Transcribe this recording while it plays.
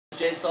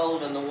Jay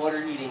Sullivan, the water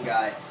heating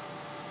guy.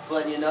 Just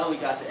letting you know, we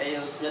got the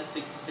A.O. Smith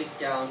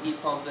 66-gallon heat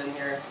pump in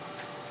here.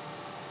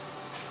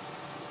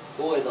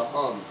 Boy, the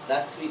hum.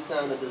 That sweet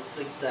sound of the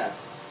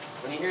success.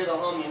 When you hear the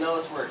hum, you know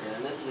it's working.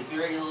 And this is a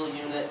great little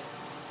unit.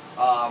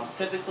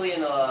 Typically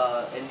in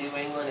New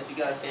England, if you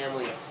got a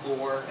family of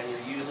 4 and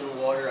you're using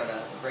water on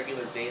a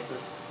regular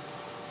basis,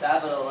 to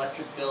have an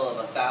electric bill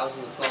of $1,000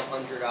 to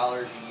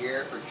 $1,200 a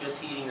year for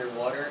just heating your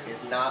water is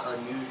not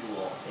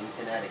unusual in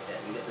Connecticut.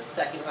 You get the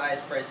second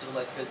highest price of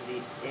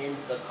electricity in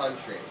the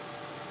country.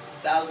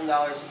 $1,000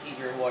 to heat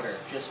your water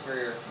just for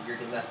your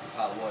domestic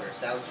hot water.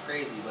 Sounds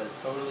crazy, but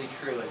it's totally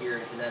true here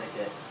in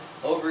Connecticut.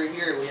 Over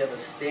here we have a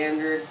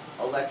standard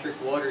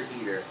electric water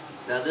heater.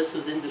 Now this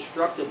is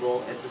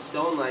indestructible. It's a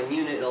stone line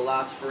unit. It'll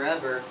last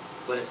forever,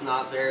 but it's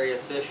not very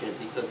efficient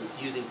because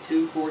it's using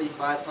two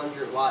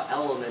 4,500 watt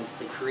elements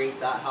to create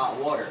that hot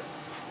water.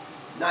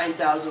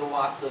 9,000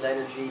 watts of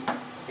energy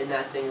in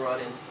that thing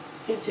running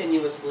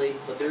continuously,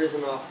 but there is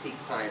an off-peak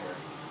timer.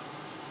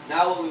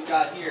 Now what we've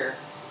got here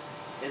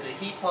is a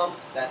heat pump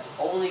that's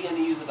only going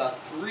to use about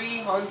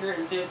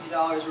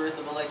 $350 worth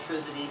of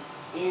electricity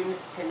in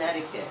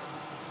Connecticut.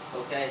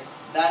 Okay,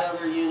 that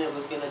other unit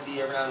was going to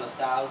be around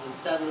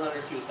 $1,700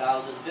 to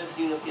 $1,000. This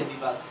unit's going to be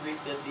about $350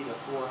 to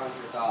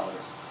 $400.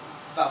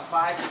 It's about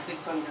 $500 to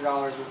 $600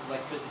 worth of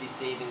electricity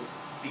savings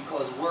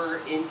because we're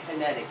in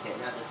Connecticut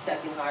and have the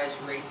second highest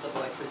rates of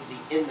electricity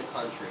in the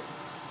country.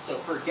 So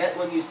forget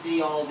when you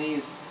see all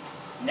these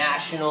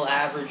national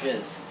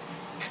averages.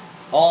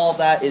 All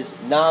that is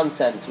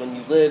nonsense when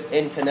you live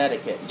in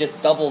Connecticut. You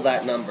just double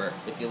that number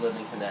if you live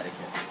in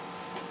Connecticut.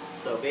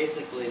 So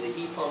basically, the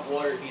heat pump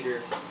water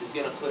heater is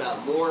going to put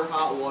out more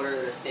hot water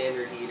than a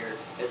standard heater.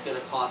 It's going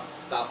to cost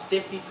about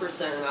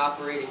 50% in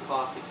operating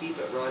costs to keep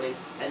it running.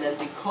 And then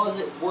because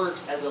it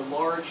works as a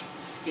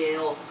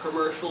large-scale,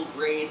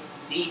 commercial-grade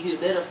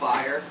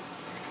dehumidifier,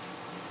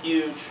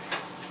 huge,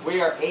 we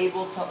are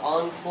able to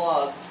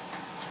unplug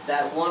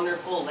that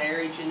wonderful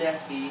Larry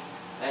Janeski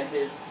and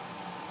his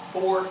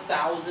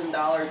 $4,000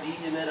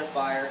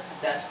 dehumidifier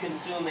that's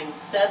consuming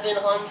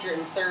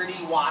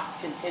 730 watts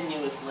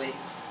continuously.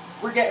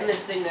 We're getting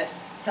this thing the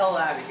hell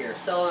out of here,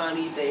 selling on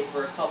eBay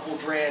for a couple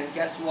grand.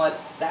 Guess what?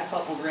 That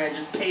couple grand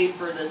just paid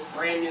for this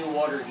brand new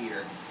water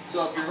heater.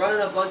 So if you're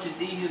running a bunch of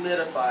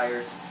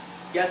dehumidifiers,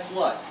 guess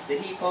what? The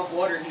heat pump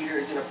water heater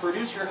is going to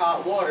produce your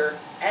hot water,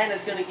 and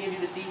it's going to give you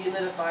the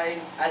dehumidifying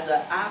as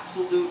an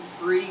absolute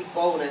free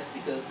bonus,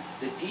 because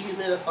the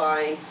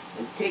dehumidifying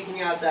and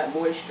taking out that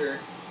moisture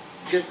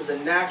just as a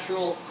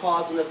natural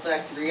cause and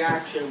effect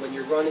reaction when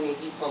you're running a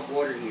heat pump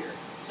water heater.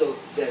 So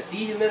the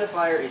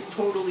dehumidifier is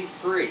totally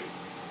free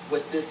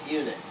with this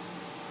unit.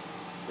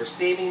 We're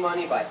saving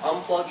money by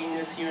unplugging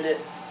this unit.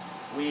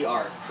 We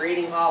are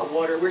creating hot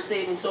water. We're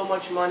saving so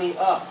much money.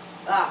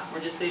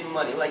 We're just saving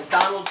money. Like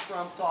Donald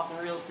Trump talking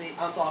real estate,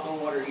 I'm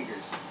talking water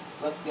heaters.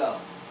 Let's go.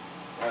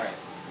 All right.